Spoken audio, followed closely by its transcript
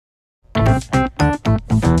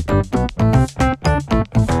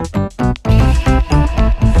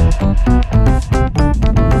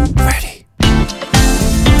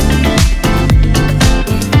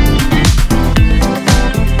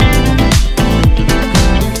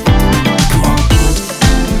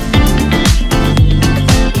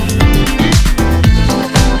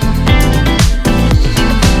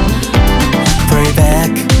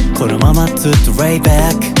このままずっと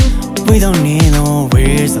Playback We don't need no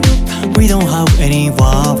reason We don't have any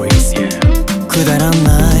worries くだら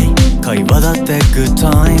ない会話だって Good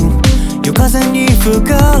time 夜風に吹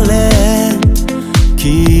かれ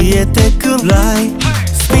消えてく Light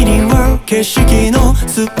Spinning world 景色の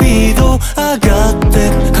スピード上がっ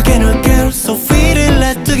て駆け抜ける So feel it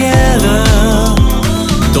let together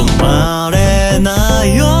止まれな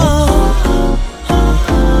いよ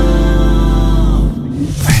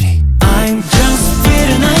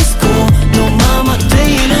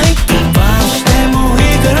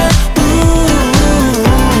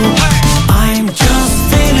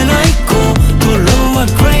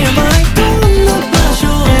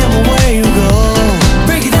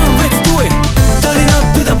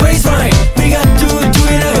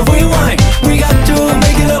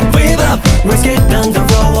Let's get down the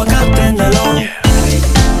road わかってんだろう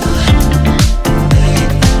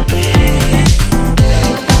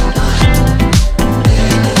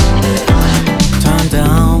Turn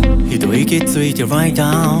down 一息ついて right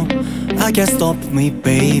down I can't stop me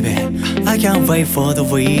baby I can't wait for the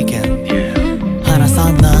weekend 離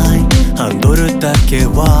さないハンドルだけ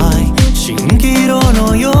は蜃気楼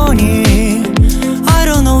のように